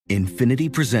Infiniti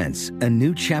presents a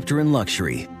new chapter in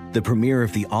luxury, the premiere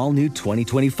of the all-new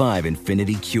 2025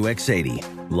 Infiniti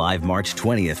QX80, live March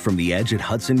 20th from the Edge at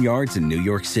Hudson Yards in New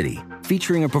York City,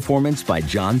 featuring a performance by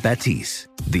Jon Batiste.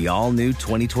 The all-new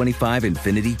 2025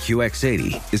 Infiniti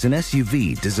QX80 is an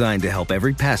SUV designed to help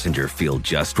every passenger feel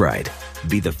just right.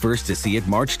 Be the first to see it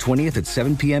March 20th at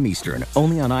 7 p.m. Eastern,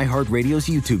 only on iHeartRadio's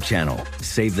YouTube channel.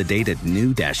 Save the date at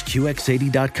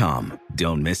new-QX80.com.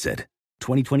 Don't miss it.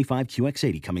 2025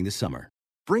 QX80 coming this summer.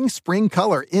 Bring spring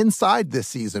color inside this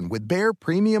season with Behr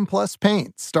Premium Plus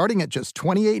paint, starting at just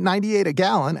 $28.98 a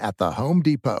gallon at the Home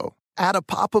Depot. Add a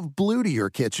pop of blue to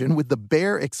your kitchen with the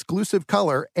Behr exclusive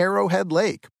color Arrowhead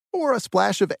Lake, or a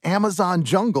splash of Amazon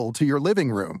Jungle to your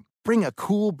living room. Bring a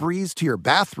cool breeze to your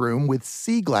bathroom with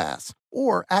Sea Glass,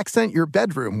 or accent your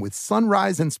bedroom with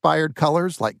sunrise-inspired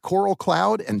colors like Coral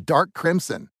Cloud and Dark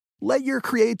Crimson. Let your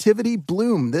creativity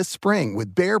bloom this spring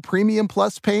with Behr Premium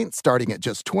Plus paint starting at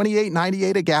just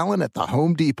 $28.98 a gallon at the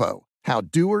Home Depot. How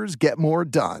doers get more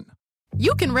done.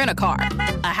 You can rent a car,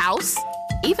 a house,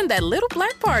 even that little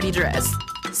black party dress.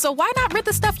 So why not rent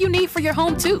the stuff you need for your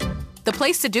home, too? The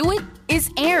place to do it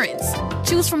is Aaron's.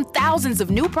 Choose from thousands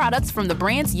of new products from the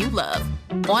brands you love,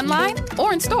 online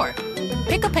or in store.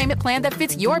 Pick a payment plan that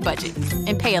fits your budget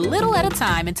and pay a little at a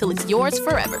time until it's yours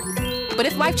forever. But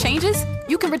if life changes,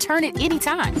 you can return it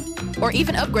anytime or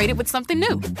even upgrade it with something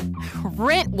new.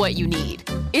 Rent what you need.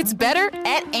 It's better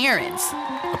at Aaron's.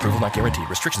 Approval not guaranteed.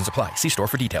 Restrictions apply. See store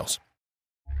for details.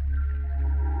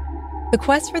 The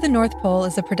Quest for the North Pole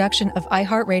is a production of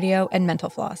iHeartRadio and Mental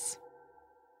Floss.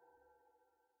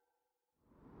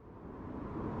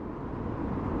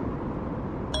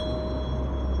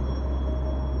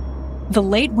 The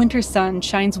late winter sun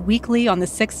shines weakly on the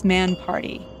six-man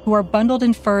party, who are bundled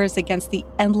in furs against the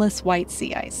endless white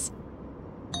sea ice.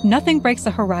 Nothing breaks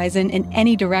the horizon in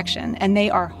any direction, and they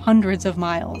are hundreds of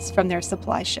miles from their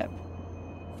supply ship.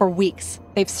 For weeks,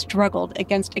 they've struggled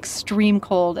against extreme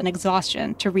cold and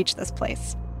exhaustion to reach this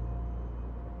place.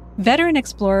 Veteran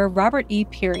explorer Robert E.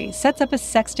 Peary sets up a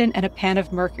sextant and a pan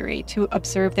of mercury to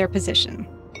observe their position.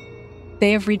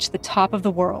 They have reached the top of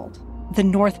the world, the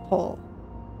North Pole.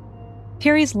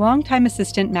 Peary's longtime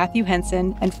assistant Matthew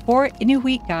Henson and 4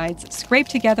 Inuit guides scrape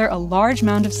together a large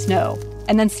mound of snow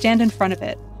and then stand in front of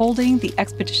it, holding the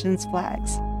expedition's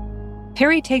flags.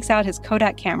 Peary takes out his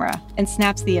Kodak camera and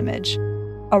snaps the image,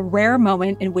 a rare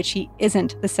moment in which he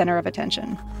isn't the center of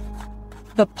attention.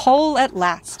 "The pole at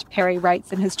last," Peary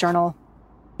writes in his journal.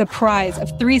 "The prize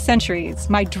of 3 centuries,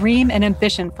 my dream and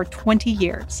ambition for 20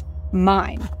 years.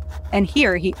 Mine." And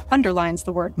here he underlines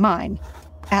the word mine,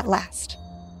 at last.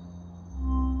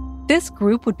 This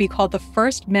group would be called the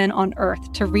first men on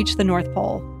Earth to reach the North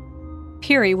Pole.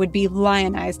 Peary would be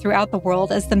lionized throughout the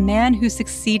world as the man who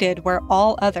succeeded where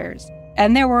all others,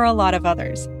 and there were a lot of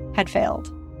others, had failed.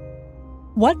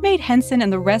 What made Henson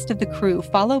and the rest of the crew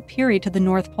follow Peary to the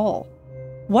North Pole?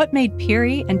 What made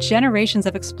Peary and generations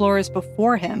of explorers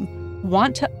before him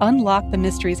want to unlock the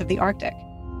mysteries of the Arctic?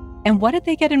 And what did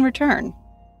they get in return?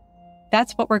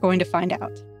 That's what we're going to find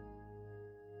out.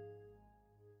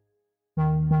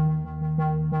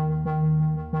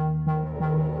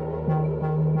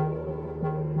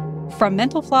 From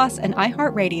Mental Floss and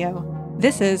iHeartRadio,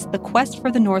 this is The Quest for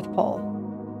the North Pole.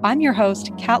 I'm your host,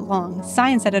 Kat Long,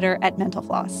 science editor at Mental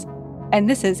Floss. And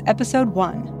this is Episode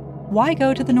 1, Why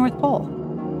Go to the North Pole?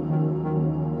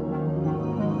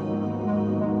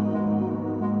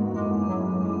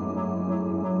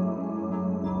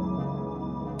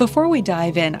 Before we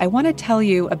dive in, I want to tell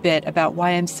you a bit about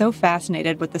why I'm so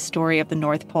fascinated with the story of the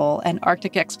North Pole and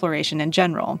Arctic exploration in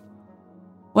general.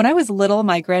 When I was little,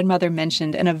 my grandmother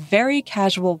mentioned in a very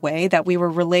casual way that we were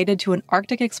related to an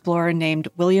Arctic explorer named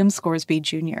William Scoresby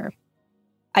Jr.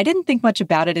 I didn't think much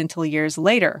about it until years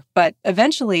later, but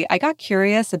eventually I got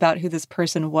curious about who this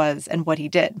person was and what he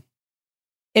did.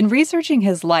 In researching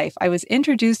his life, I was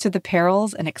introduced to the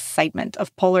perils and excitement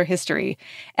of polar history,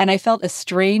 and I felt a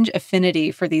strange affinity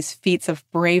for these feats of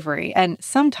bravery and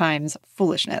sometimes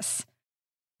foolishness.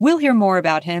 We'll hear more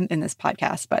about him in this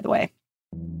podcast, by the way.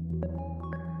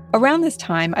 Around this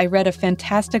time, I read a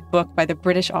fantastic book by the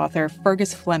British author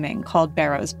Fergus Fleming called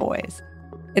Barrow's Boys.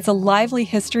 It's a lively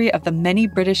history of the many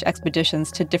British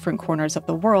expeditions to different corners of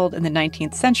the world in the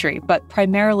 19th century, but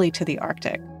primarily to the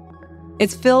Arctic.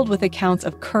 It's filled with accounts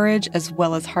of courage as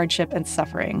well as hardship and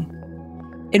suffering.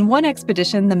 In one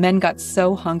expedition, the men got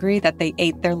so hungry that they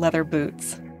ate their leather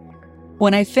boots.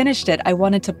 When I finished it, I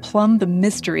wanted to plumb the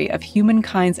mystery of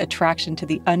humankind's attraction to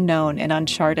the unknown and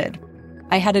uncharted.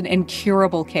 I had an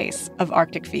incurable case of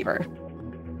Arctic fever.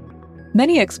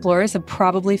 Many explorers have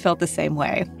probably felt the same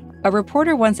way. A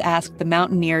reporter once asked the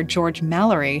mountaineer George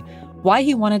Mallory why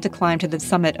he wanted to climb to the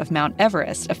summit of Mount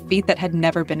Everest, a feat that had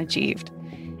never been achieved.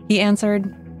 He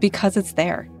answered, "Because it's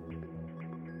there."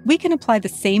 We can apply the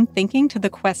same thinking to the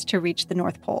quest to reach the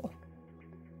North Pole.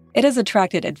 It has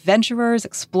attracted adventurers,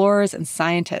 explorers, and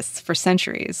scientists for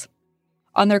centuries.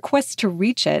 On their quests to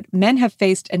reach it, men have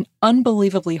faced an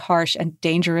unbelievably harsh and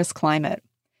dangerous climate.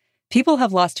 People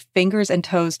have lost fingers and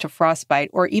toes to frostbite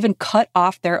or even cut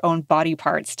off their own body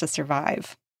parts to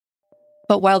survive.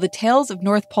 But while the tales of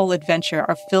North Pole adventure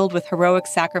are filled with heroic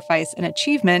sacrifice and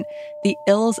achievement, the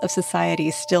ills of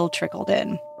society still trickled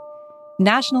in.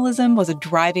 Nationalism was a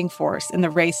driving force in the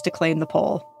race to claim the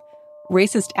pole.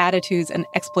 Racist attitudes and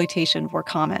exploitation were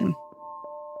common.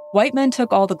 White men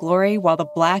took all the glory, while the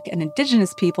Black and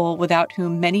Indigenous people, without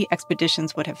whom many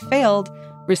expeditions would have failed,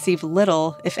 received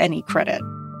little, if any, credit.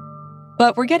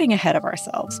 But we're getting ahead of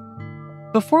ourselves.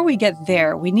 Before we get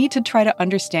there, we need to try to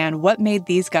understand what made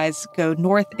these guys go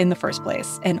north in the first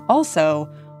place, and also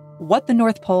what the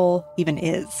North Pole even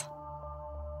is.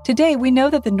 Today, we know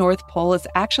that the North Pole is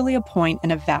actually a point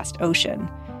in a vast ocean.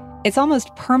 It's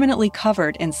almost permanently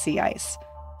covered in sea ice.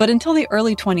 But until the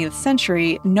early 20th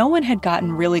century, no one had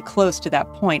gotten really close to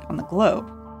that point on the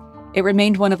globe. It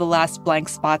remained one of the last blank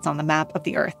spots on the map of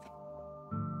the Earth.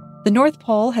 The North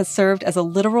Pole has served as a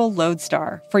literal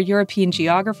lodestar for European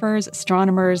geographers,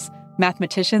 astronomers,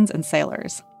 mathematicians, and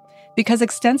sailors. Because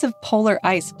extensive polar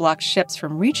ice blocked ships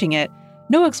from reaching it,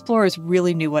 no explorers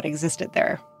really knew what existed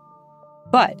there.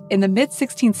 But in the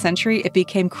mid-16th century, it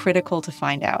became critical to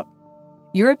find out.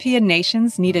 European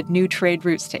nations needed new trade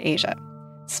routes to Asia.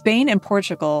 Spain and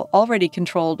Portugal already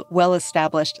controlled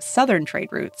well-established southern trade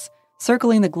routes,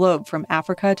 circling the globe from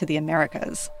Africa to the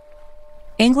Americas.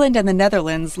 England and the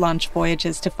Netherlands launched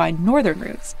voyages to find northern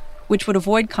routes, which would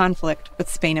avoid conflict with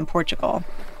Spain and Portugal.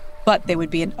 But they would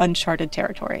be in uncharted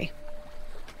territory.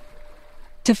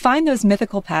 To find those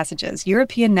mythical passages,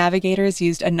 European navigators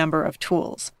used a number of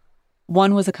tools.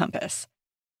 One was a compass.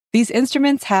 These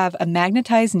instruments have a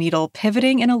magnetized needle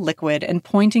pivoting in a liquid and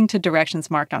pointing to directions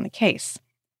marked on the case.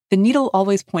 The needle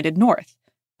always pointed north,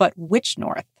 but which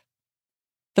north?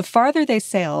 The farther they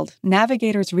sailed,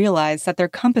 navigators realized that their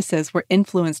compasses were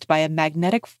influenced by a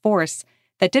magnetic force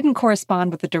that didn't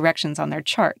correspond with the directions on their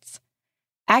charts.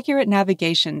 Accurate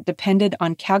navigation depended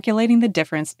on calculating the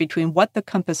difference between what the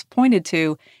compass pointed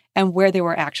to and where they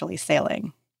were actually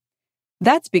sailing.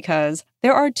 That's because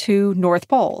there are two North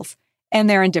Poles, and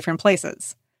they're in different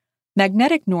places.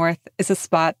 Magnetic north is a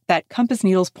spot that compass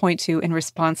needles point to in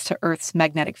response to Earth's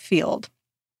magnetic field.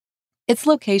 Its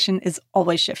location is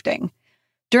always shifting.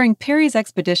 During Peary's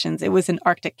expeditions, it was in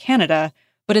Arctic Canada,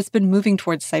 but it's been moving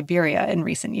towards Siberia in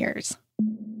recent years.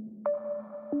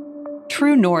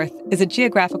 True north is a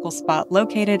geographical spot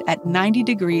located at 90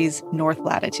 degrees north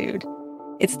latitude.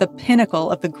 It's the pinnacle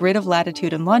of the grid of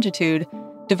latitude and longitude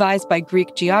devised by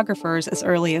Greek geographers as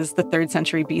early as the 3rd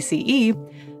century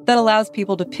BCE that allows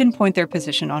people to pinpoint their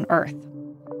position on Earth.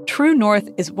 True north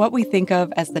is what we think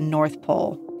of as the North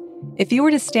Pole. If you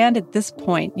were to stand at this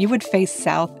point, you would face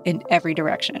south in every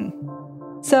direction.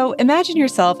 So imagine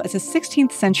yourself as a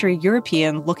 16th century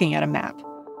European looking at a map.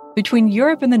 Between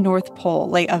Europe and the North Pole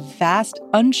lay a vast,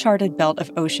 uncharted belt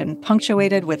of ocean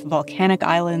punctuated with volcanic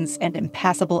islands and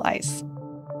impassable ice.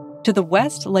 To the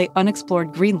west lay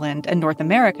unexplored Greenland and North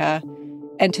America,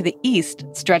 and to the east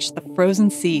stretched the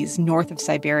frozen seas north of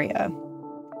Siberia.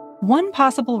 One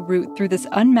possible route through this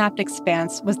unmapped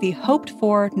expanse was the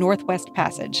hoped-for Northwest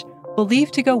Passage,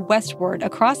 believed to go westward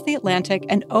across the Atlantic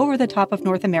and over the top of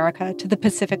North America to the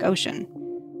Pacific Ocean.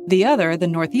 The other, the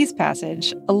Northeast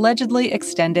Passage, allegedly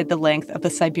extended the length of the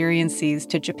Siberian seas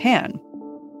to Japan.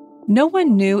 No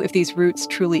one knew if these routes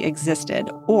truly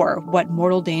existed or what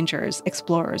mortal dangers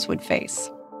explorers would face.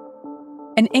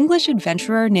 An English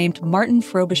adventurer named Martin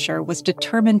Frobisher was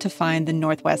determined to find the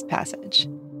Northwest Passage.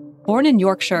 Born in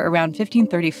Yorkshire around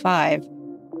 1535,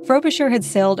 Frobisher had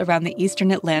sailed around the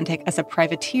eastern Atlantic as a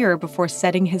privateer before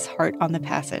setting his heart on the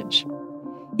passage.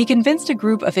 He convinced a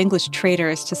group of English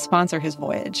traders to sponsor his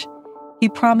voyage. He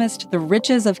promised the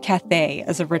riches of Cathay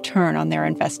as a return on their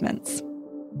investments.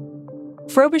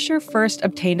 Frobisher first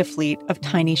obtained a fleet of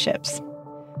tiny ships.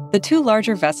 The two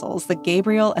larger vessels, the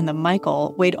Gabriel and the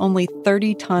Michael, weighed only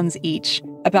 30 tons each,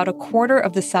 about a quarter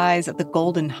of the size of the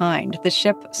Golden Hind, the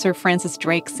ship Sir Francis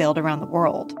Drake sailed around the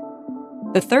world.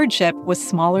 The third ship was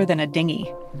smaller than a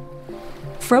dinghy.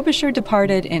 Frobisher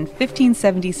departed in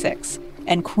 1576,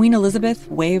 and Queen Elizabeth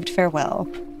waved farewell.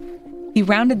 He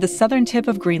rounded the southern tip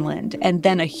of Greenland, and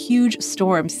then a huge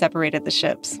storm separated the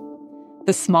ships.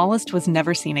 The smallest was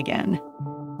never seen again.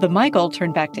 The Michael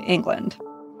turned back to England.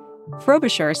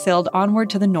 Frobisher sailed onward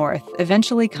to the north,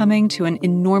 eventually coming to an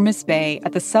enormous bay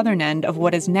at the southern end of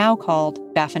what is now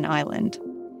called Baffin Island.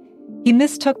 He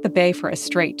mistook the bay for a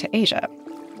strait to Asia.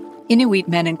 Inuit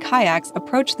men in kayaks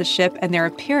approached the ship, and their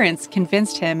appearance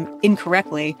convinced him,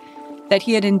 incorrectly, that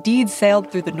he had indeed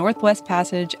sailed through the Northwest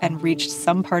Passage and reached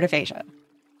some part of Asia.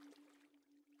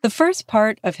 The first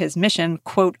part of his mission,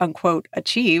 quote-unquote,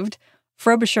 achieved,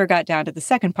 Frobisher got down to the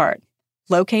second part,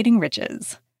 locating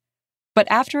riches. But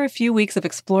after a few weeks of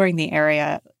exploring the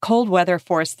area, cold weather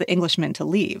forced the Englishmen to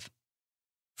leave.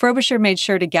 Frobisher made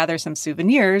sure to gather some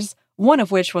souvenirs, one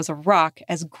of which was a rock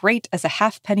as great as a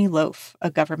halfpenny loaf,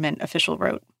 a government official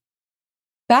wrote.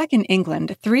 Back in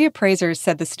England, 3 appraisers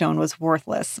said the stone was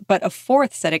worthless, but a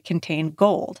 4th said it contained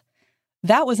gold.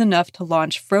 That was enough to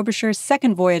launch Frobisher's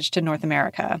second voyage to North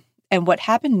America, and what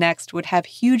happened next would have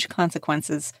huge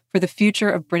consequences for the future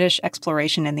of British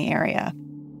exploration in the area.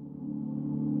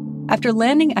 After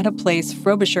landing at a place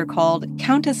Frobisher called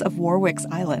Countess of Warwick's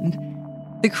Island,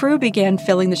 the crew began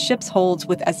filling the ship's holds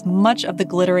with as much of the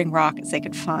glittering rock as they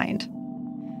could find.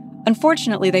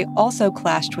 Unfortunately, they also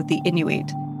clashed with the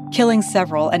Inuit, killing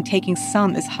several and taking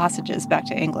some as hostages back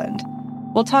to England.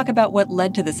 We'll talk about what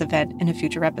led to this event in a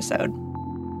future episode.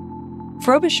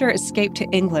 Frobisher escaped to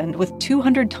England with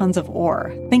 200 tons of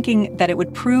ore, thinking that it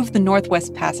would prove the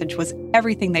Northwest Passage was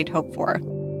everything they'd hoped for.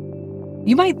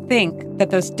 You might think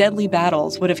that those deadly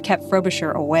battles would have kept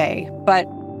Frobisher away, but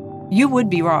you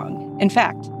would be wrong. In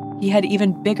fact, he had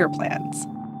even bigger plans.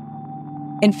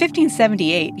 In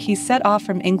 1578, he set off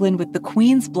from England with the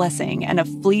Queen's blessing and a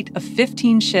fleet of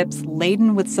 15 ships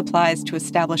laden with supplies to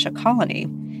establish a colony,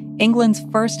 England's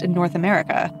first in North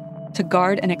America, to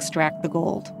guard and extract the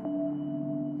gold.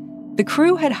 The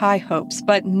crew had high hopes,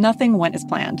 but nothing went as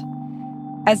planned.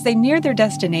 As they neared their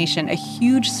destination, a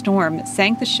huge storm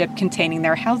sank the ship containing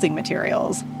their housing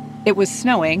materials. It was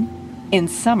snowing, in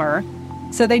summer,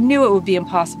 so they knew it would be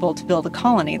impossible to build a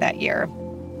colony that year.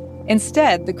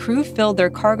 Instead, the crew filled their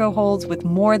cargo holds with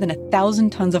more than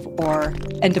 1,000 tons of ore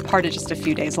and departed just a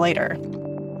few days later.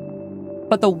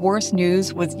 But the worst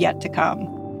news was yet to come.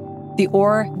 The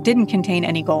ore didn't contain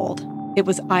any gold. It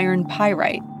was iron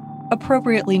pyrite,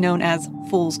 appropriately known as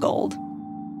fool's gold.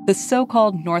 The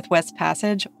so-called Northwest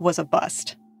Passage was a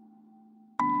bust.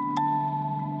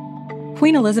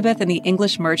 Queen Elizabeth and the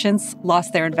English merchants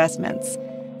lost their investments.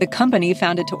 The company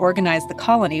founded to organize the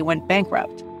colony went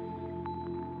bankrupt.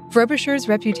 Frobisher's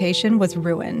reputation was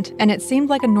ruined, and it seemed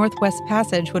like a Northwest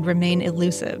Passage would remain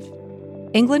elusive.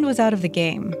 England was out of the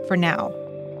game, for now,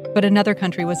 but another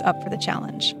country was up for the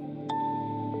challenge.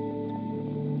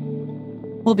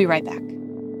 We'll be right back.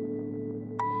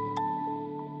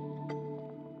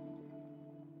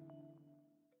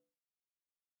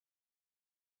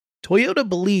 Toyota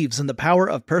believes in the power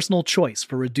of personal choice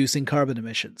for reducing carbon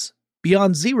emissions.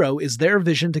 Beyond Zero is their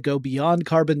vision to go beyond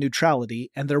carbon neutrality,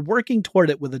 and they're working toward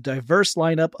it with a diverse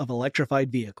lineup of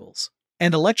electrified vehicles.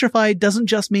 And electrified doesn't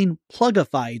just mean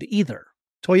plugified either.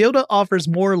 Toyota offers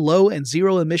more low and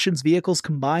zero emissions vehicles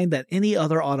combined than any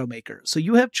other automaker, so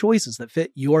you have choices that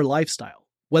fit your lifestyle.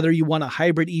 Whether you want a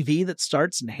hybrid EV that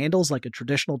starts and handles like a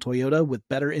traditional Toyota with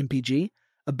better MPG,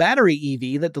 a battery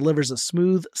EV that delivers a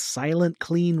smooth, silent,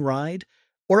 clean ride,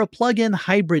 or a plug-in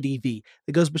hybrid EV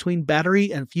that goes between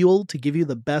battery and fuel to give you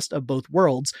the best of both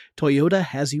worlds, Toyota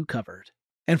has you covered.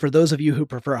 And for those of you who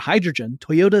prefer hydrogen,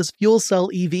 Toyota's fuel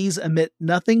cell EVs emit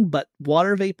nothing but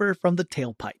water vapor from the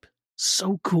tailpipe.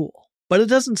 So cool. But it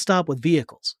doesn't stop with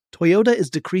vehicles. Toyota is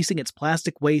decreasing its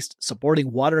plastic waste,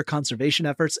 supporting water conservation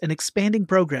efforts, and expanding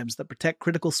programs that protect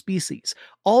critical species,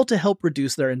 all to help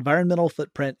reduce their environmental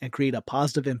footprint and create a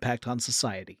positive impact on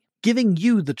society, giving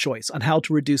you the choice on how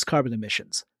to reduce carbon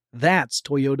emissions. That's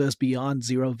Toyota's Beyond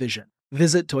Zero vision.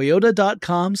 Visit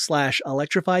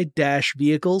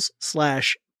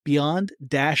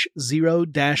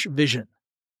toyota.com/electrified-vehicles/beyond-zero-vision.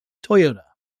 Toyota.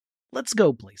 Let's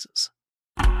go places.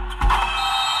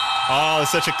 Oh,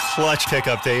 such a clutch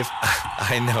pickup, Dave.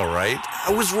 I know, right?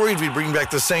 I was worried we'd bring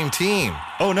back the same team.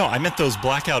 Oh, no, I meant those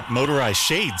blackout motorized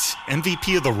shades.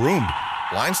 MVP of the room.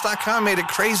 Blinds.com made it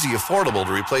crazy affordable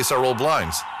to replace our old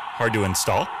blinds. Hard to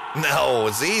install? No,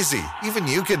 it's easy. Even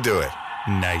you could do it.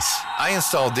 Nice. I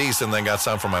installed these and then got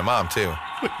some for my mom, too.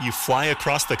 What, you fly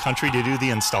across the country to do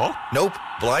the install? Nope.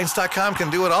 Blinds.com can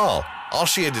do it all. All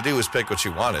she had to do was pick what she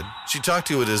wanted. She talked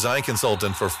to a design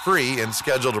consultant for free and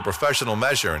scheduled a professional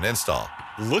measure and install.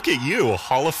 Look at you, a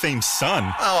Hall of Fame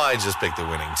son. Oh, I just picked the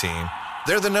winning team.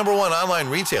 They're the #1 online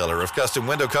retailer of custom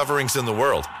window coverings in the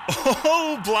world.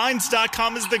 Oh,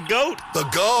 Blinds.com is the GOAT. The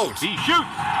GOAT! He shoots.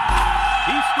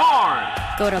 He scores.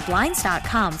 Go to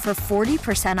Blinds.com for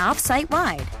 40% off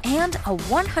site-wide and a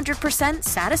 100%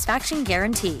 satisfaction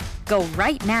guarantee. Go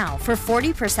right now for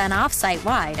 40% off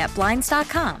site-wide at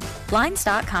Blinds.com.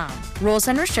 Blinds.com. Rules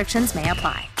and restrictions may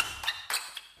apply.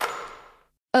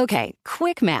 Okay,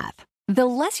 quick math. The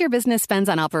less your business spends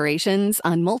on operations,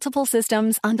 on multiple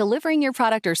systems, on delivering your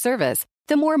product or service,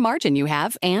 the more margin you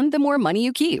have and the more money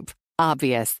you keep.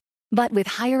 Obvious. But with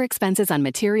higher expenses on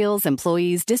materials,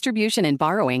 employees, distribution, and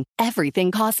borrowing,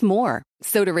 everything costs more.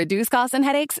 So to reduce costs and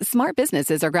headaches, smart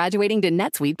businesses are graduating to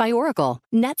NetSuite by Oracle.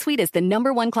 NetSuite is the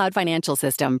 #1 cloud financial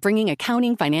system, bringing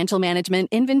accounting, financial management,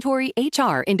 inventory,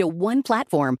 HR into one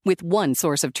platform with one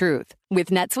source of truth. With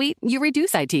NetSuite, you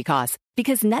reduce IT costs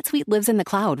because NetSuite lives in the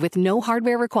cloud with no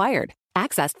hardware required,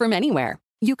 accessed from anywhere.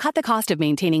 You cut the cost of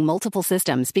maintaining multiple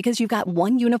systems because you've got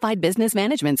one unified business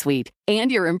management suite.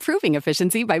 And you're improving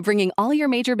efficiency by bringing all your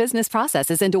major business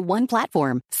processes into one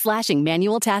platform, slashing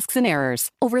manual tasks and errors.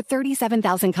 Over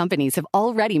 37,000 companies have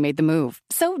already made the move.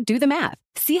 So do the math.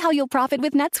 See how you'll profit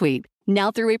with NetSuite. Now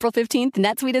through April 15th,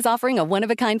 NetSuite is offering a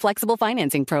one-of-a-kind flexible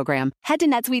financing program. Head to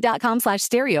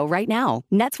netsuite.com/stereo right now.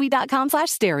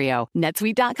 netsuite.com/stereo.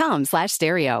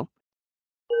 netsuite.com/stereo.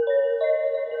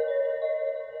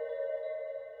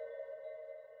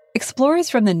 Explorers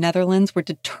from the Netherlands were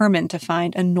determined to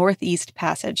find a northeast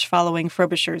passage following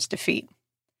Frobisher's defeat.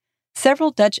 Several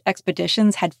Dutch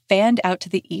expeditions had fanned out to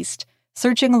the east,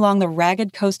 searching along the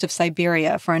ragged coast of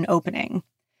Siberia for an opening.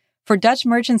 For Dutch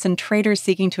merchants and traders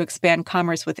seeking to expand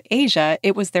commerce with Asia,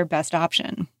 it was their best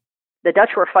option. The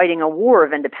Dutch were fighting a war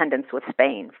of independence with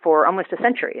Spain for almost a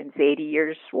century. It's the 80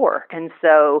 Years' War. And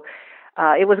so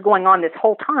it was going on this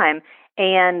whole time.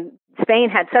 And Spain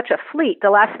had such a fleet, the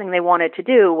last thing they wanted to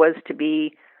do was to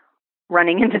be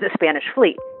running into the Spanish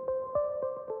fleet.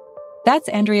 That's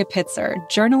Andrea Pitzer,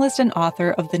 journalist and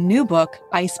author of the new book,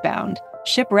 Icebound,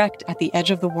 Shipwrecked at the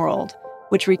Edge of the World,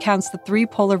 which recounts the 3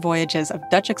 polar voyages of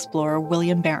Dutch explorer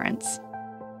William Barents.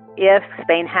 If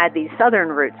Spain had these southern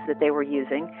routes that they were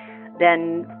using,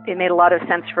 then it made a lot of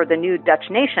sense for the new Dutch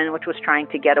nation, which was trying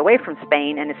to get away from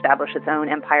Spain and establish its own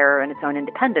empire and its own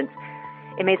independence.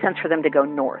 It made sense for them to go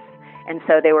north. And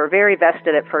so they were very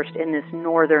vested at first in this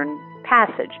northern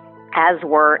passage, as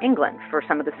were England, for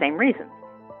some of the same reasons.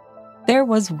 There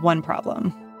was one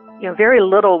problem. Very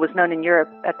little was known in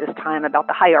Europe at this time about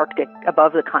the high Arctic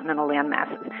above the continental land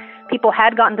masses. People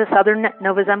had gotten to southern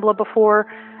Nova Zembla before.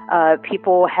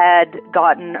 People had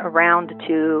gotten around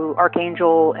to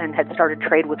Archangel and had started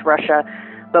trade with Russia.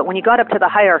 But when you got up to the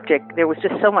high Arctic, there was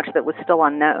just so much that was still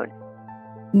unknown.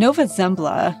 Nova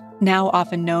Zembla, now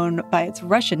often known by its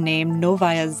Russian name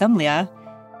Novaya Zemlya,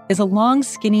 is a long,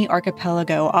 skinny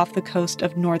archipelago off the coast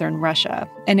of northern Russia,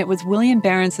 and it was William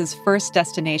Barents' first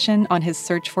destination on his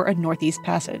search for a northeast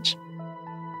passage.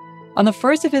 On the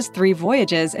first of his 3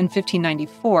 voyages in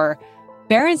 1594,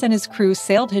 Barents and his crew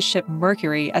sailed his ship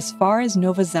Mercury as far as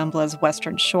Nova Zembla's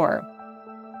western shore.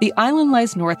 The island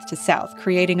lies north to south,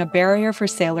 creating a barrier for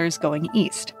sailors going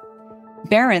east.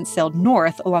 Barents sailed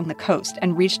north along the coast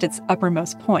and reached its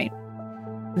uppermost point.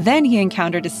 Then he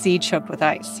encountered a sea choked with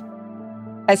ice.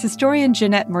 As historian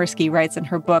Jeanette Mirsky writes in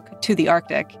her book, To the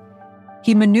Arctic,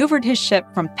 he maneuvered his ship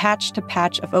from patch to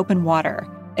patch of open water,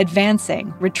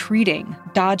 advancing, retreating,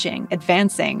 dodging,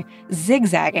 advancing,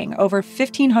 zigzagging over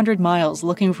 1,500 miles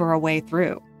looking for a way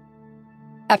through.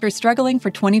 After struggling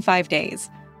for 25 days,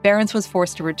 Barents was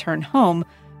forced to return home,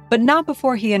 but not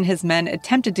before he and his men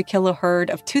attempted to kill a herd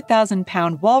of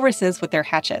 2,000-pound walruses with their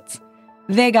hatchets.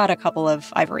 They got a couple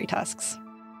of ivory tusks.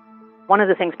 One of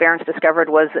the things Barents discovered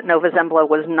was that Nova Zembla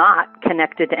was not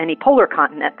connected to any polar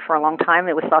continent for a long time.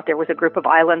 It was thought there was a group of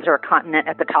islands or a continent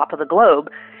at the top of the globe.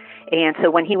 And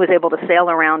so when he was able to sail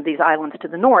around these islands to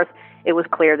the north, it was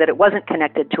clear that it wasn't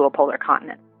connected to a polar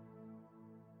continent.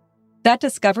 That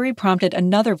discovery prompted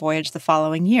another voyage the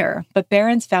following year, but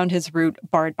Barents found his route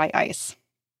barred by ice.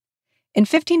 In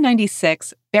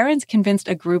 1596, Barents convinced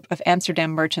a group of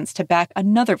Amsterdam merchants to back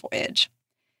another voyage.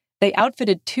 They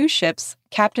outfitted 2 ships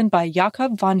captained by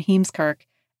Jacob van Heemskerk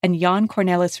and Jan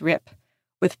Cornelis Rip,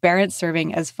 with Barents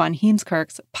serving as van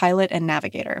Heemskerk's pilot and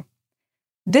navigator.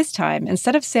 This time,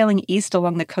 instead of sailing east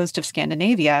along the coast of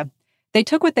Scandinavia, they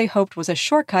took what they hoped was a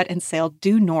shortcut and sailed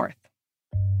due north.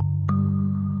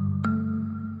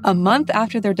 A month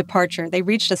after their departure, they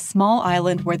reached a small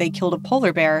island where they killed a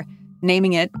polar bear,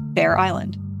 naming it Bear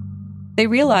Island. They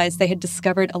realized they had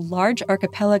discovered a large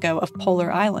archipelago of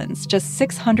polar islands just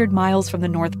 600 miles from the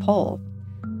North Pole.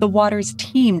 The waters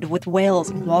teemed with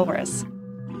whales and walrus.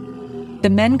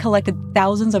 The men collected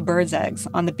thousands of birds' eggs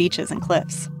on the beaches and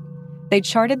cliffs. They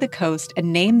charted the coast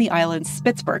and named the island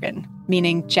Spitsbergen,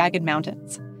 meaning jagged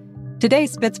mountains. Today,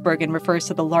 Spitsbergen refers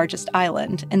to the largest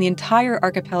island, and the entire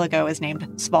archipelago is named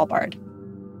Svalbard.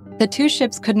 The two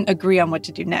ships couldn't agree on what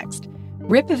to do next.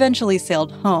 Rip eventually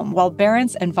sailed home, while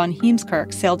Barents and von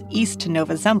Heemskerk sailed east to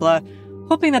Nova Zembla,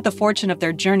 hoping that the fortune of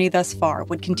their journey thus far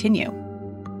would continue.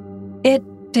 It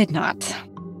did not.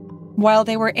 While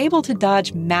they were able to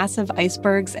dodge massive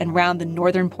icebergs and round the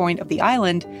northern point of the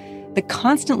island, the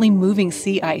constantly moving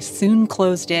sea ice soon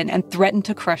closed in and threatened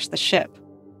to crush the ship.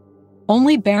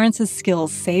 Only Barents'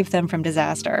 skills saved them from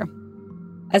disaster.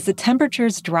 As the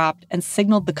temperatures dropped and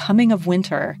signaled the coming of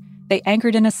winter, they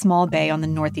anchored in a small bay on the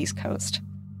northeast coast.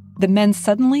 The men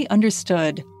suddenly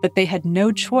understood that they had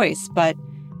no choice but,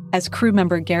 as crew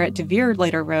member Gerrit de Veer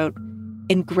later wrote,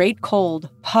 in great cold,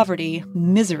 poverty,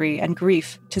 misery, and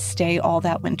grief to stay all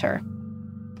that winter.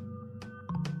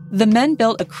 The men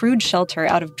built a crude shelter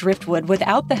out of driftwood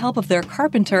without the help of their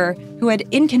carpenter, who had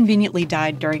inconveniently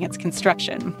died during its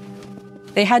construction.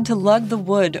 They had to lug the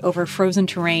wood over frozen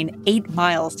terrain 8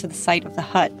 miles to the site of the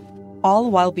hut, all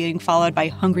while being followed by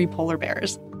hungry polar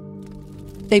bears.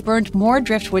 They burned more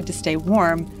driftwood to stay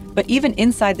warm, but even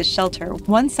inside the shelter,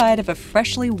 one side of a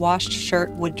freshly washed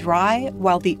shirt would dry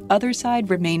while the other side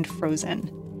remained frozen.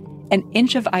 An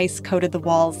inch of ice coated the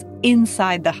walls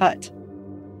inside the hut.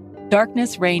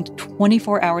 Darkness reigned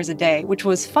 24 hours a day, which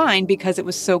was fine because it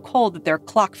was so cold that their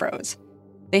clock froze.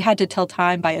 They had to tell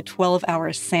time by a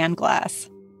 12-hour sand glass.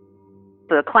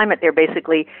 The climate there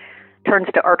basically turns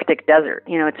to Arctic desert.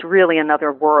 You know, it's really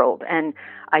another world. And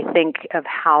I think of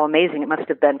how amazing it must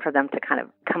have been for them to kind of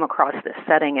come across this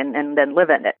setting and then live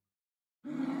in it.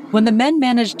 When the men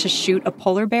managed to shoot a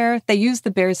polar bear, they used the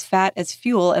bear's fat as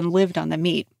fuel and lived on the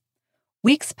meat.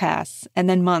 Weeks pass, and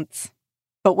then months.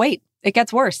 But wait, it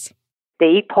gets worse. They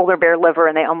eat polar bear liver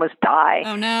and they almost die.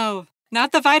 Oh no,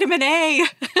 not the vitamin A!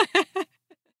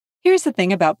 Here's the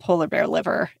thing about polar bear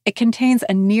liver. It contains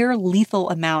a near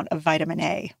lethal amount of vitamin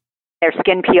A. Their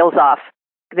skin peels off.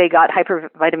 They got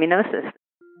hypervitaminosis.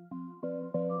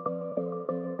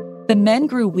 The men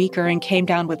grew weaker and came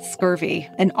down with scurvy,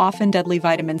 an often deadly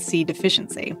vitamin C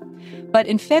deficiency. But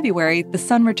in February, the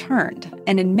sun returned,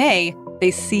 and in May,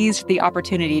 they seized the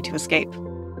opportunity to escape.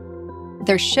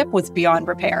 Their ship was beyond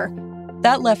repair.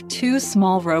 That left 2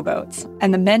 small rowboats,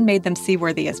 and the men made them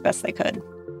seaworthy as best they could.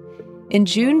 In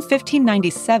June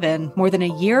 1597, more than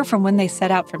a year from when they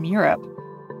set out from Europe,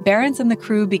 Barents and the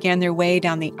crew began their way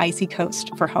down the icy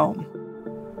coast for home.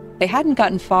 They hadn't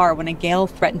gotten far when a gale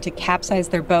threatened to capsize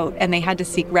their boat, and they had to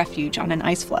seek refuge on an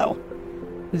ice floe.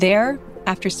 There,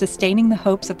 after sustaining the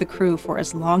hopes of the crew for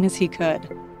as long as he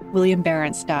could, William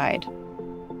Barents died.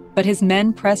 But his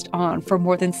men pressed on for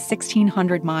more than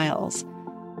 1,600 miles.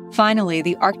 Finally,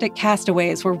 the Arctic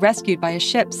castaways were rescued by a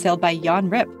ship sailed by Jan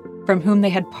Rip, from whom they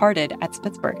had parted at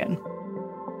Spitsbergen.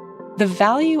 The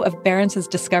value of Barents'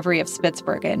 discovery of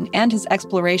Spitsbergen and his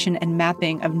exploration and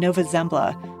mapping of Nova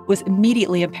Zembla was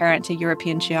immediately apparent to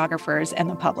European geographers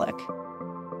and the public.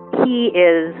 He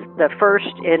is the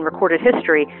first in recorded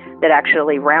history that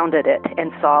actually rounded it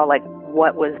and saw,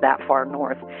 what was that far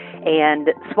north. And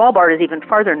Svalbard is even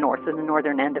farther north than the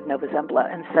northern end of Nova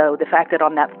Zembla. And so the fact that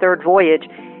on that third voyage,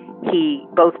 he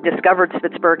both discovered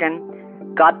Spitsbergen,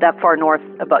 got that far north,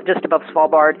 just above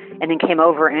Svalbard, and then came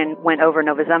over and went over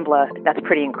Nova Zembla, that's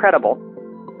pretty incredible.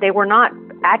 They were not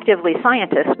actively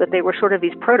scientists, but they were sort of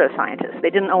these proto-scientists. They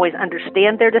didn't always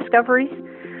understand their discoveries,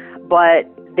 but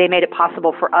they made it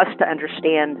possible for us to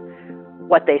understand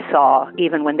what they saw,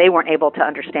 even when they weren't able to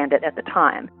understand it at the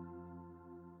time.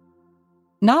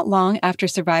 Not long after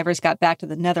survivors got back to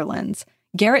the Netherlands,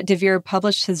 Gerrit de Veer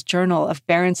published his journal of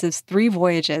Barents' 3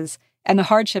 voyages and the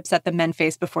hardships that the men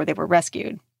faced before they were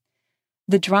rescued.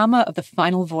 The drama of the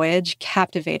final voyage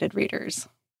captivated readers.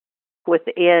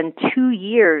 Within 2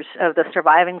 years of the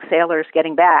surviving sailors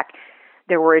getting back,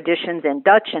 there were editions in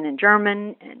Dutch and in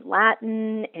German, in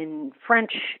Latin, in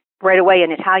French, right away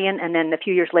in Italian, and then a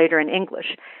few years later in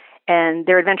English. And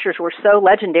their adventures were so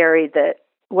legendary that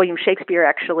William Shakespeare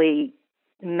actually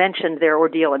mentioned their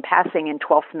ordeal in passing in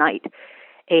Twelfth Night.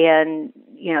 And,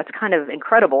 it's kind of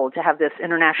incredible to have this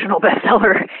international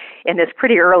bestseller in this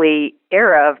pretty early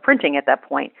era of printing at that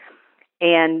point.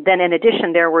 And then in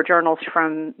addition, there were journals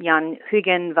from Jan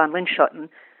Huygen van Linschoten,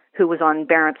 who was on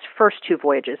Barents' first 2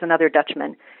 voyages, another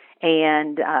Dutchman.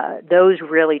 And those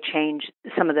really changed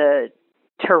some of the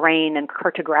terrain and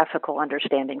cartographical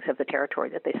understandings of the territory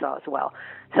that they saw as well.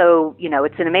 So,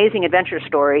 it's an amazing adventure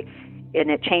story, and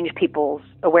it changed people's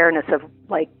awareness of,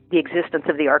 the existence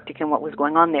of the Arctic and what was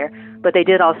going on there. But they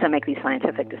did also make these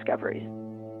scientific discoveries.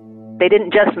 They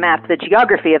didn't just map the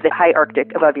geography of the high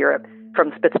Arctic above Europe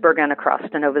from Spitsbergen across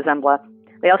to Nova Zembla.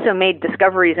 They also made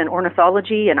discoveries in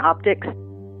ornithology and optics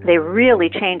They really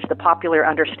changed the popular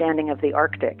understanding of the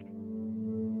Arctic.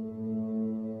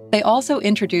 They also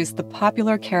introduced the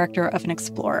popular character of an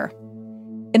explorer.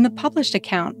 In the published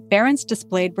account, Barents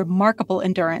displayed remarkable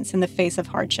endurance in the face of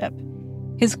hardship.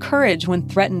 His courage when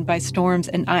threatened by storms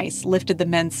and ice lifted the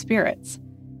men's spirits.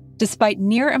 Despite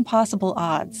near impossible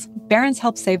odds, Barents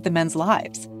helped save the men's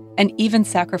lives and even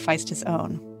sacrificed his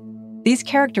own. These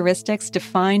characteristics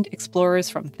defined explorers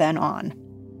from then on.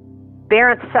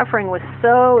 Barents' suffering was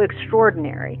so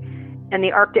extraordinary, and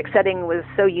the Arctic setting was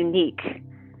so unique,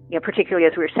 particularly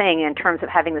as we were saying, in terms of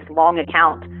having this long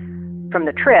account from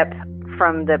the trip,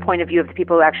 from the point of view of the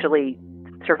people who actually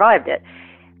survived it.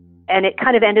 And it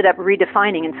kind of ended up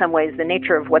redefining, in some ways, the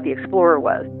nature of what the explorer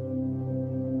was.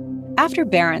 After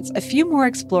Barents, a few more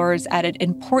explorers added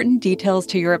important details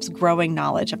to Europe's growing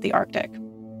knowledge of the Arctic.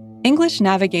 English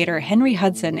navigator Henry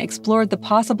Hudson explored the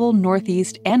possible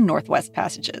northeast and northwest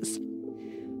passages.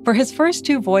 For his first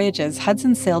two voyages,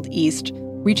 Hudson sailed east,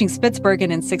 reaching Spitsbergen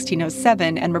in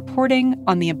 1607 and reporting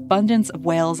on the abundance of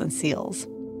whales and seals.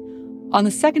 On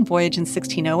the second voyage in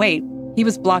 1608, he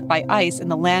was blocked by ice in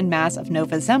the landmass of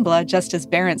Nova Zembla, just as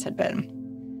Barents had been.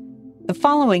 The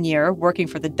following year, working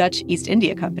for the Dutch East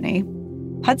India Company,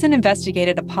 Hudson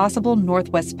investigated a possible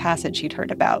northwest passage he'd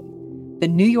heard about, the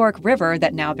New York River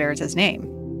that now bears his name.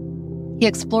 He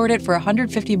explored it for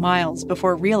 150 miles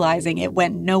before realizing it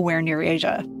went nowhere near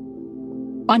Asia.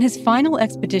 On his final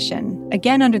expedition,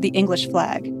 again under the English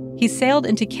flag, he sailed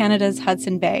into Canada's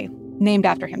Hudson Bay, named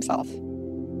after himself.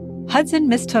 Hudson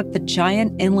mistook the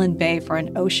giant inland bay for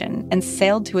an ocean and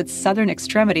sailed to its southern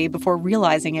extremity before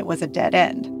realizing it was a dead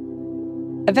end.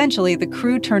 Eventually, the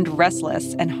crew turned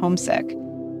restless and homesick.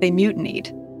 They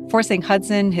mutinied, forcing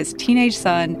Hudson, his teenage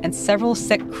son, and several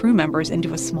sick crew members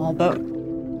into a small boat.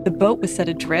 The boat was set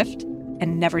adrift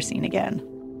and never seen again.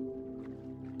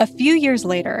 A few years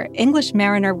later, English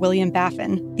mariner William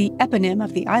Baffin, the eponym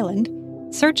of the island,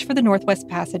 searched for the Northwest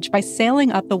Passage by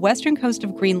sailing up the western coast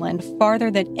of Greenland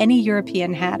farther than any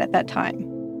European had at that time.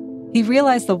 He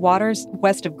realized the waters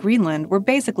west of Greenland were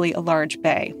basically a large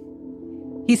bay.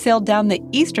 He sailed down the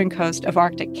eastern coast of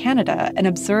Arctic Canada and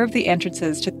observed the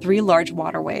entrances to three large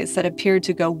waterways that appeared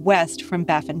to go west from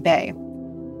Baffin Bay.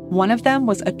 One of them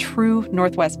was a true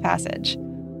Northwest Passage,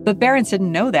 but Barents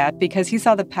didn't know that because he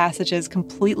saw the passages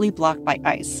completely blocked by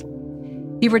ice.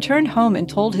 He returned home and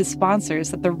told his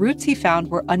sponsors that the routes he found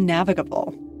were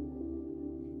unnavigable.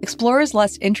 Explorers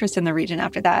lost interest in the region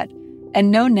after that,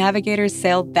 and no navigators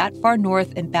sailed that far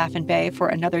north in Baffin Bay for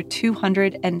another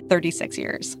 236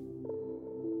 years.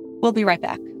 We'll be right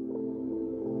back.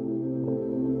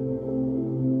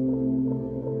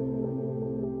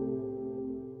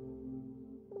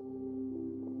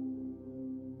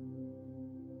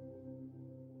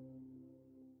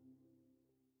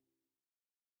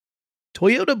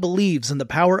 Toyota believes in the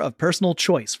power of personal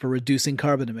choice for reducing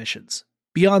carbon emissions.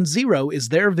 Beyond Zero is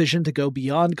their vision to go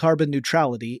beyond carbon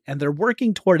neutrality, and they're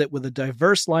working toward it with a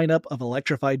diverse lineup of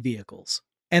electrified vehicles.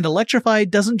 And electrified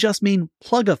doesn't just mean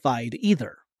plugified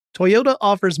either. Toyota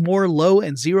offers more low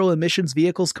and zero emissions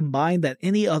vehicles combined than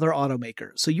any other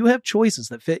automaker, so you have choices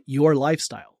that fit your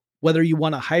lifestyle. Whether you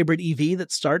want a hybrid EV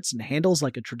that starts and handles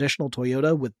like a traditional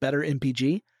Toyota with better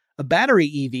MPG, a battery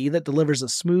EV that delivers a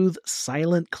smooth,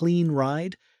 silent, clean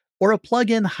ride, or a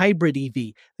plug-in hybrid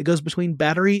EV that goes between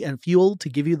battery and fuel to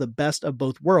give you the best of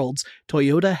both worlds,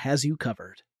 Toyota has you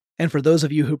covered. And for those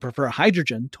of you who prefer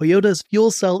hydrogen, Toyota's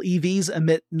fuel cell EVs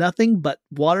emit nothing but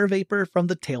water vapor from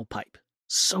the tailpipe.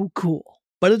 So cool.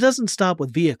 But it doesn't stop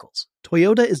with vehicles.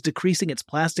 Toyota is decreasing its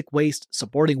plastic waste,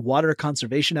 supporting water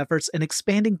conservation efforts, and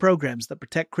expanding programs that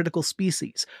protect critical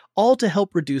species, all to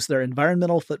help reduce their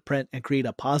environmental footprint and create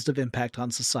a positive impact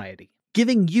on society,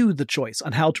 giving you the choice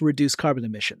on how to reduce carbon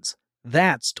emissions.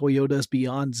 That's Toyota's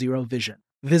Beyond Zero vision.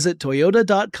 Visit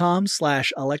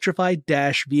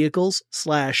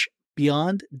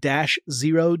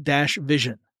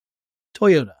toyota.com/electrified-vehicles/beyond-zero-vision.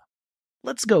 Toyota.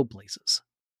 Let's go places.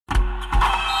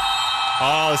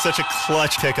 Oh, such a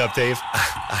clutch pickup, Dave.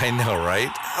 I know,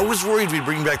 right? I was worried we'd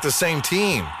bring back the same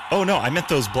team. Oh, no, I meant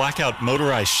those blackout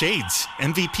motorized shades.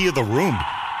 MVP of the room.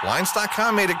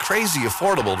 Blinds.com made it crazy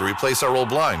affordable to replace our old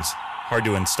blinds. Hard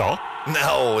to install?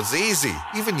 No, it's easy.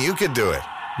 Even you could do it.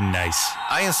 Nice.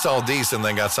 I installed these and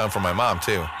then got some for my mom,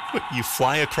 too. What, you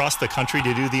fly across the country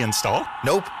to do the install?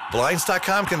 Nope.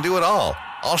 Blinds.com can do it all.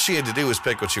 All she had to do was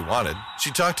pick what she wanted.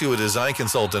 She talked to a design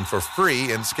consultant for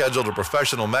free and scheduled a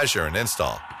professional measure and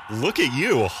install. Look at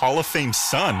you, Hall of Fame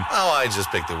son. Oh, I just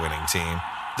picked the winning team.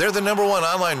 They're the #1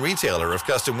 online retailer of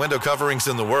custom window coverings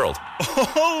in the world.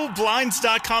 Oh,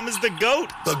 Blinds.com is the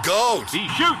GOAT. The GOAT! He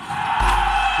shoots.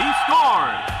 He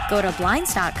scores. Go to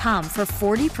Blinds.com for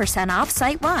 40% off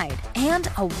site-wide and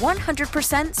a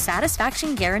 100%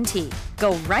 satisfaction guarantee.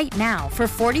 Go right now for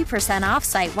 40% off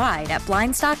site-wide at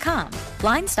Blinds.com.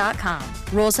 Blinds.com.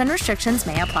 Rules and restrictions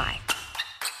may apply.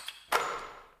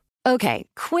 Okay,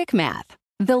 quick math.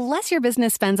 The less your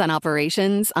business spends on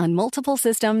operations, on multiple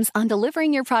systems, on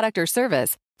delivering your product or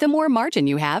service, the more margin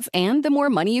you have and the more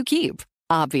money you keep.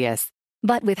 Obvious.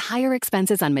 But with higher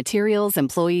expenses on materials,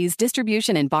 employees,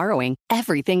 distribution, and borrowing,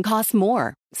 everything costs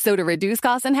more. So to reduce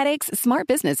costs and headaches, smart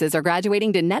businesses are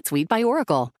graduating to NetSuite by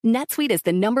Oracle. NetSuite is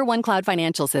the #1 cloud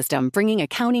financial system, bringing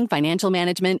accounting, financial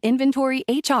management, inventory,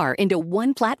 HR into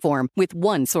one platform with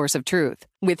one source of truth.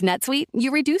 With NetSuite, you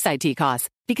reduce IT costs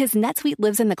because NetSuite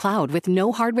lives in the cloud with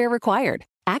no hardware required,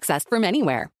 accessed from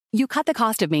anywhere. You cut the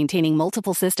cost of maintaining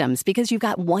multiple systems because you've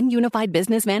got one unified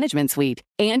business management suite.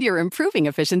 And you're improving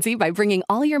efficiency by bringing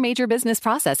all your major business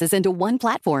processes into one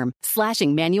platform,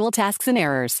 slashing manual tasks and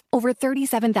errors. Over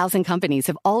 37,000 companies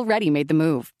have already made the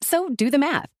move. So do the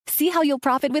math. See how you'll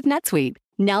profit with NetSuite.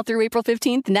 Now through April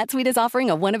 15th, NetSuite is offering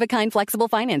a one-of-a-kind flexible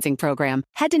financing program.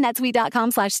 Head to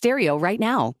netsuite.com/stereo right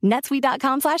now.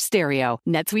 netsuite.com/stereo.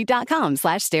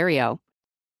 netsuite.com/stereo.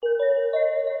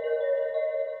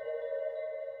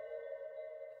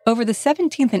 Over the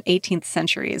 17th and 18th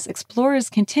centuries,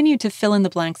 explorers continued to fill in the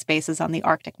blank spaces on the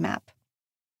Arctic map.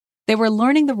 They were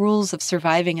learning the rules of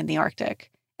surviving in the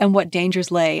Arctic and what dangers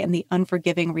lay in the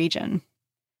unforgiving region.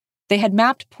 They had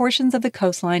mapped portions of the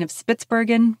coastline of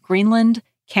Spitsbergen, Greenland,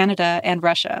 Canada, and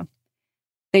Russia.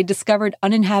 They'd discovered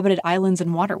uninhabited islands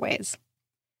and waterways.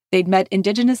 They'd met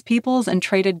indigenous peoples and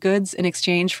traded goods in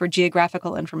exchange for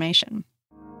geographical information.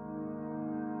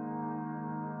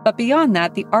 But beyond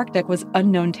that, the Arctic was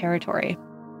unknown territory.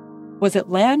 Was it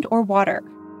land or water?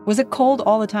 Was it cold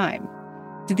all the time?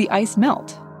 Did the ice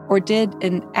melt? Or did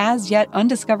an as-yet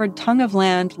undiscovered tongue of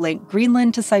land link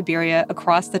Greenland to Siberia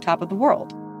across the top of the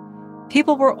world?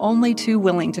 People were only too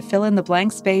willing to fill in the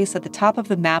blank space at the top of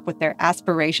the map with their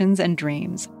aspirations and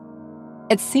dreams.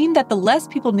 It seemed that the less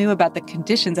people knew about the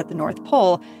conditions at the North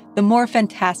Pole, the more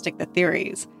fantastic the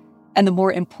theories, and the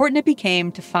more important it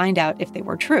became to find out if they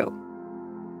were true.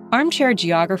 Armchair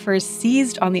geographers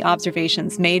seized on the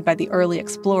observations made by the early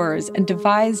explorers and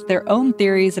devised their own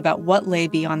theories about what lay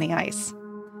beyond the ice.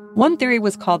 One theory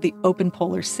was called the open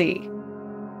polar sea.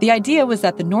 The idea was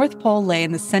that the North Pole lay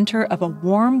in the center of a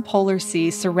warm polar sea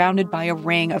surrounded by a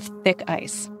ring of thick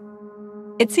ice.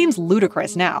 It seems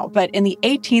ludicrous now, but in the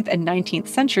 18th and 19th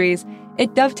centuries,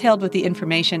 it dovetailed with the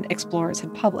information explorers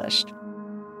had published.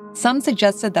 Some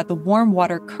suggested that the warm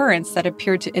water currents that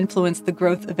appeared to influence the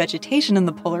growth of vegetation in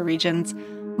the polar regions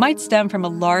might stem from a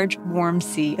large, warm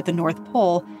sea at the North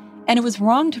Pole, and it was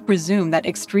wrong to presume that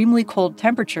extremely cold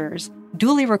temperatures,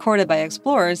 duly recorded by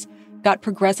explorers, got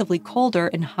progressively colder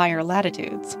in higher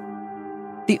latitudes.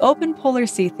 The open polar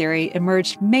sea theory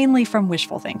emerged mainly from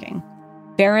wishful thinking.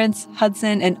 Barents,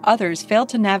 Hudson, and others failed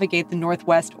to navigate the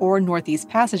Northwest or Northeast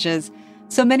passages,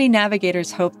 so many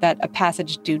navigators hoped that a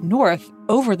passage due north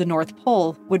over the North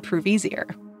Pole would prove easier.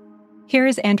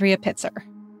 Here's Andrea Pitzer.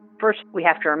 First, we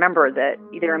have to remember that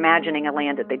they're imagining a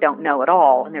land that they don't know at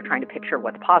all, and they're trying to picture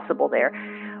what's possible there.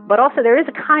 But also there is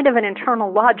a kind of an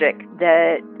internal logic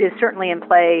that is certainly in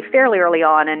play fairly early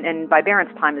on, and by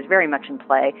Barents' time is very much in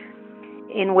play,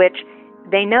 in which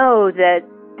they know that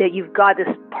you've got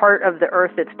this part of the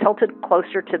Earth that's tilted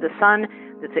closer to the sun,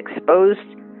 that's exposed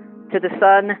to the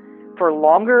sun for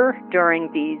longer during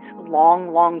these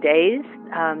long, long days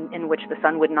in which the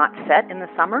sun would not set in the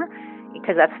summer,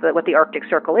 because that's what the Arctic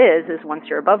Circle is once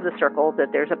you're above the circle,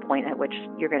 that there's a point at which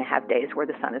you're going to have days where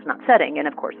the sun is not setting. And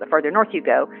of course, the farther north you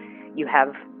go, you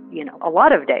have, a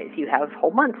lot of days. You have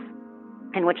whole months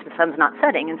in which the sun's not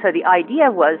setting. And so the idea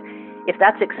was, if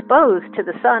that's exposed to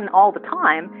the sun all the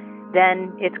time,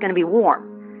 then it's going to be warm.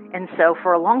 And so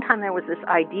for a long time, there was this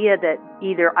idea that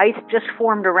either ice just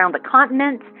formed around the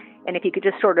continents, and if you could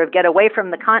just sort of get away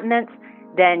from the continents,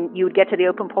 then you would get to the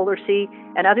open polar sea.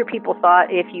 And other people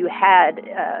thought if you had,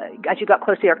 as you got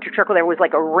close to the Arctic Circle, there was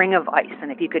like a ring of ice.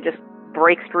 And if you could just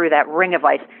break through that ring of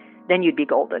ice, then you'd be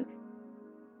golden.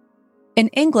 In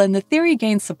England, the theory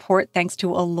gained support thanks to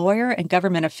a lawyer and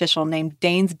government official named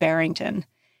Daines Barrington.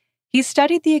 He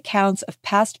studied the accounts of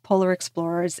past polar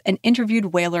explorers and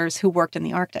interviewed whalers who worked in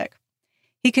the Arctic.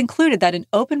 He concluded that an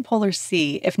open polar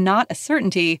sea, if not a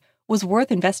certainty, was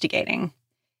worth investigating.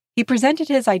 He presented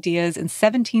his ideas in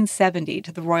 1770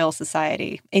 to the Royal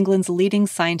Society, England's leading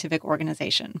scientific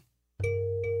organization.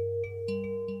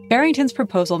 Barrington's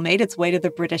proposal made its way to the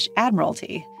British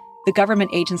Admiralty, the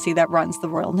government agency that runs the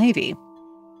Royal Navy.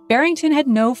 Barrington had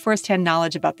no first-hand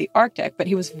knowledge about the Arctic, but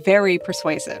he was very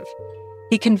persuasive.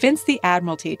 He convinced the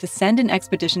Admiralty to send an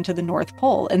expedition to the North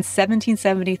Pole in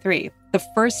 1773, the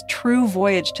first true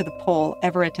voyage to the pole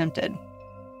ever attempted.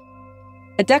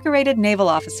 A decorated naval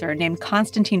officer named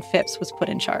Constantine Phipps was put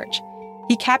in charge.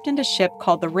 He captained a ship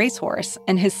called the Racehorse,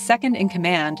 and his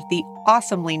second-in-command, the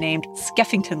awesomely named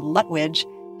Skeffington Lutwidge,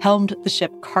 helmed the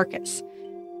ship Carcass.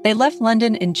 They left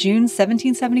London in June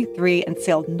 1773 and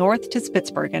sailed north to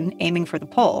Spitsbergen, aiming for the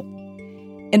pole.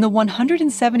 In the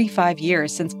 175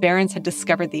 years since Barents had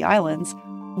discovered the islands,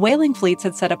 whaling fleets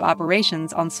had set up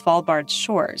operations on Svalbard's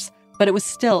shores, but it was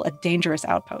still a dangerous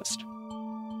outpost.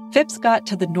 Phipps got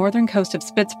to the northern coast of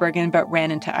Spitsbergen but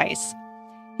ran into ice.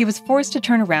 He was forced to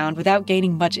turn around without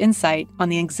gaining much insight on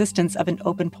the existence of an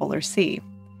open polar sea.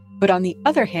 But on the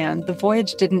other hand, the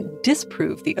voyage didn't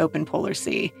disprove the open polar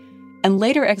sea, and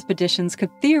later expeditions could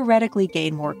theoretically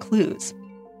gain more clues.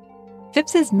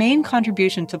 Phipps's main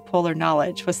contribution to polar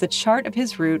knowledge was the chart of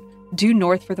his route due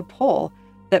north for the pole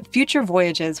that future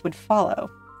voyages would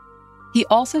follow. He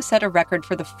also set a record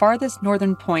for the farthest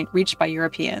northern point reached by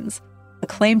Europeans, a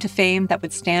claim to fame that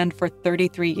would stand for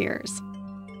 33 years.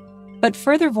 But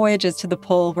further voyages to the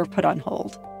pole were put on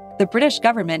hold. The British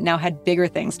government now had bigger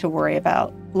things to worry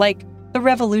about, like the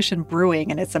revolution brewing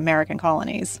in its American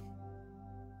colonies.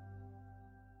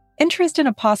 Interest in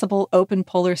a possible open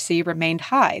polar sea remained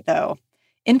high, though,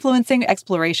 influencing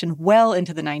exploration well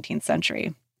into the 19th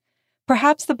century.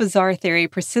 Perhaps the bizarre theory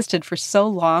persisted for so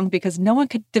long because no one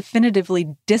could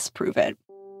definitively disprove it.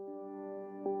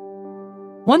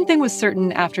 One thing was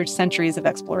certain after centuries of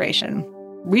exploration: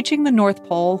 reaching the North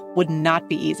Pole would not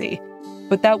be easy,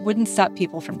 but that wouldn't stop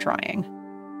people from trying.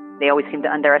 They always seemed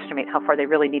to underestimate how far they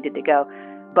really needed to go.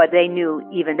 But they knew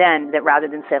even then that rather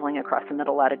than sailing across the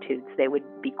middle latitudes, they would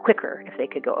be quicker if they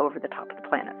could go over the top of the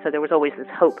planet. So there was always this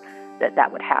hope that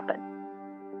that would happen.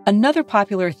 Another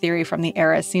popular theory from the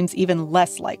era seems even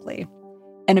less likely.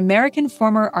 An American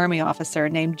former Army officer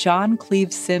named John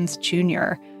Cleves Symmes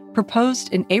Jr.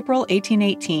 proposed in April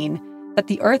 1818 that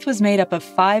the Earth was made up of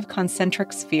 5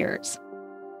 concentric spheres.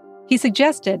 He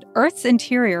suggested Earth's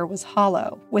interior was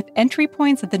hollow, with entry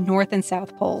points at the North and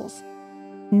South poles.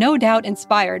 No doubt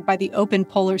inspired by the open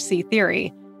polar sea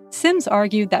theory, Symmes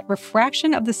argued that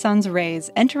refraction of the sun's rays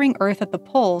entering Earth at the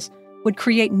poles would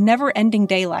create never-ending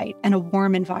daylight and a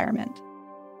warm environment.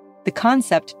 The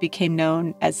concept became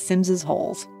known as Symmes's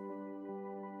holes.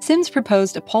 Symmes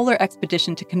proposed a polar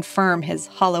expedition to confirm his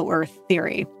hollow Earth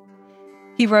theory.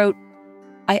 He wrote,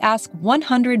 "I ask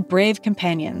 100 brave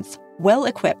companions, well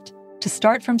equipped, to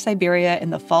start from Siberia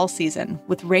in the fall season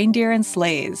with reindeer and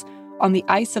sleighs on the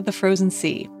ice of the frozen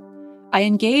sea. I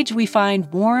engage we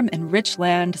find warm and rich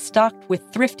land stocked with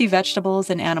thrifty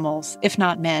vegetables and animals, if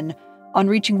not men, on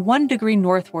reaching 1 degree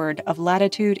northward of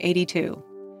latitude 82.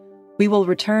 We will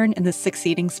return in the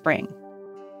succeeding spring."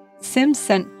 Symmes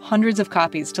sent hundreds of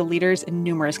copies to leaders in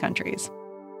numerous countries.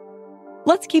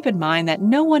 Let's keep in mind that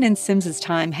no one in Symmes's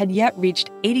time had yet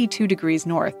reached 82 degrees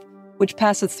north, which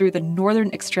passes through the northern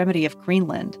extremity of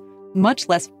Greenland, much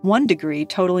less 1 degree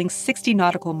totaling 60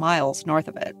 nautical miles north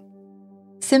of it.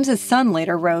 Symmes's son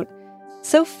later wrote,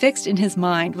 "So fixed in his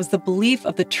mind was the belief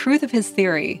of the truth of his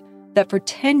theory that for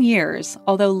 10 years,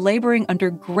 although laboring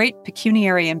under great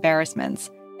pecuniary embarrassments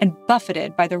and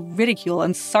buffeted by the ridicule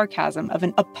and sarcasm of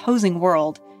an opposing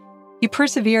world, he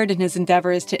persevered in his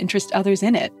endeavors to interest others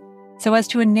in it, so as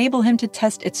to enable him to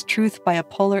test its truth by a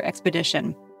polar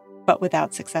expedition, but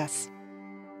without success."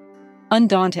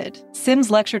 Undaunted,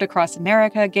 Symmes lectured across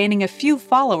America, gaining a few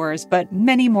followers but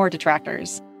many more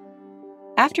detractors.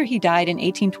 After he died in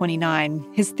 1829,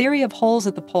 his theory of holes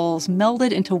at the poles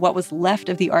melded into what was left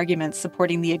of the arguments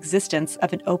supporting the existence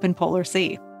of an open polar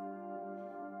sea.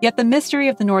 Yet the mystery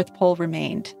of the North Pole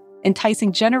remained,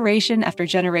 enticing generation after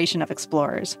generation of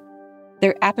explorers.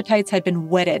 Their appetites had been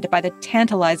whetted by the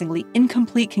tantalizingly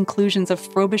incomplete conclusions of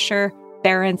Frobisher,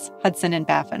 Barents, Hudson, and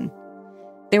Baffin.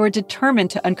 They were determined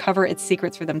to uncover its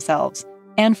secrets for themselves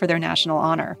and for their national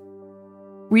honor.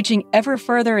 Reaching ever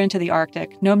further into the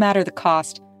Arctic, no matter the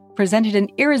cost, presented an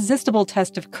irresistible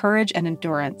test of courage and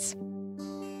endurance.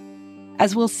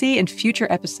 As we'll see in future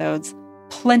episodes,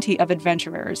 plenty of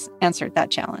adventurers answered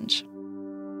that challenge.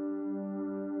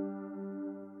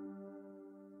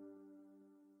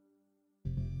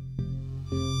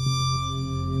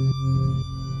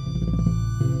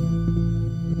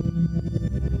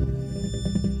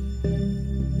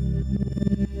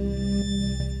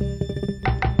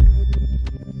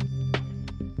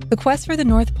 The Quest for the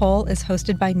North Pole is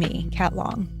hosted by me, Kat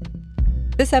Long.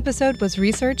 This episode was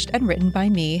researched and written by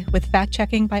me, with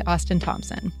fact-checking by Austin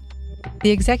Thompson.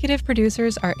 The executive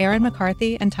producers are Aaron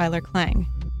McCarthy and Tyler Klang.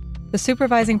 The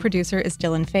supervising producer is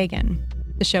Dylan Fagan.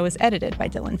 The show is edited by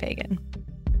Dylan Fagan.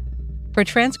 For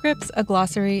transcripts, a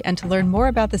glossary, and to learn more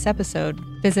about this episode,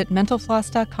 visit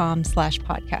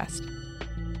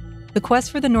mentalfloss.com/podcast. The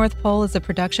Quest for the North Pole is a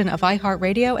production of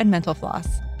iHeartRadio and Mental Floss.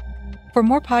 For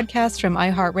more podcasts from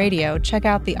iHeartRadio, check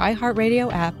out the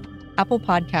iHeartRadio app, Apple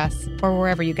Podcasts, or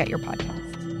wherever you get your podcasts.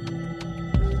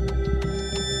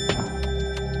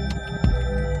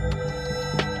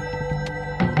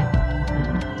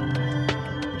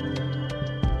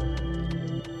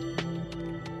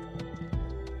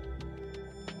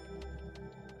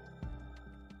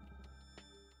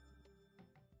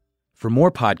 For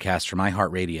more podcasts from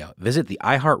iHeartRadio, visit the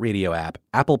iHeartRadio app,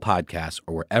 Apple Podcasts,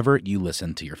 or wherever you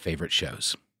listen to your favorite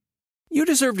shows. You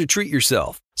deserve to treat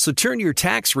yourself, so turn your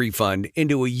tax refund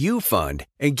into a U-Fund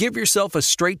and give yourself a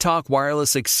Straight Talk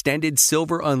Wireless Extended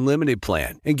Silver Unlimited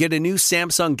plan and get a new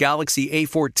Samsung Galaxy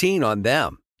A14 on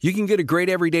them. You can get a great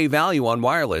everyday value on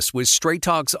wireless with Straight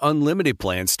Talk's Unlimited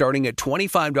plan starting at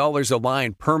 $25 a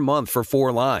line per month for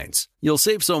 4 lines. You'll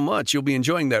save so much you'll be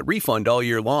enjoying that refund all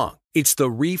year long. It's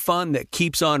the refund that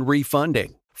keeps on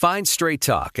refunding. Find Straight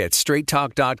Talk at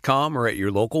straighttalk.com or at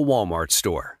your local Walmart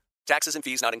store. Taxes and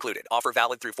fees not included. Offer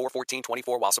valid through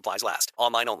 4/14/24 while supplies last.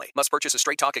 Online only. Must purchase a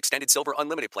Straight Talk Extended Silver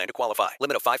Unlimited plan to qualify.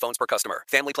 Limit of 5 phones per customer.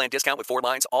 Family plan discount with 4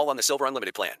 lines, all on the Silver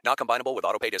Unlimited plan. Not combinable with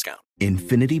autopay discount.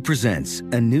 Infiniti presents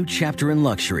a new chapter in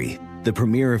luxury. The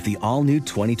premiere of the all-new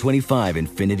 2025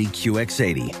 Infiniti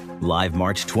QX80. Live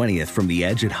March 20th from the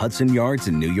Edge at Hudson Yards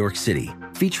in New York City.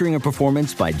 Featuring a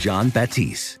performance by John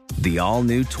Batiste. The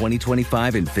all-new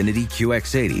 2025 Infiniti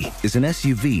QX80 is an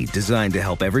SUV designed to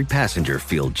help every passenger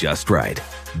feel just right.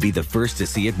 Be the first to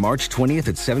see it March 20th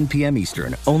at 7 p.m.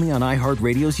 Eastern, only on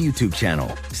iHeartRadio's YouTube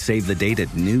channel. Save the date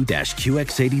at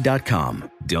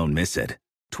new-QX80.com. Don't miss it.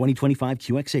 2025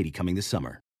 QX80 coming this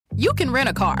summer. You can rent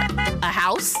a car, a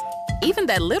house, even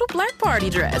that little black party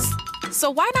dress. So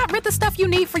why not rent the stuff you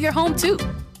need for your home, too?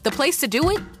 The place to do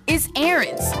it is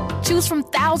Aaron's. Choose from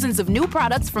thousands of new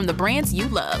products from the brands you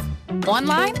love,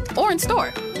 online or in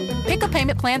store. Pick a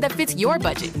payment plan that fits your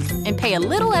budget and pay a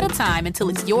little at a time until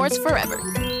it's yours forever.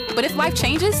 But if life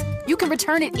changes, you can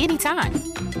return it anytime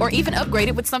or even upgrade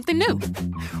it with something new.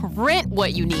 Rent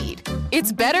what you need.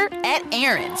 It's better at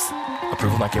Aaron's.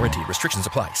 Approval not guaranteed. Restrictions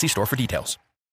apply. See store for details.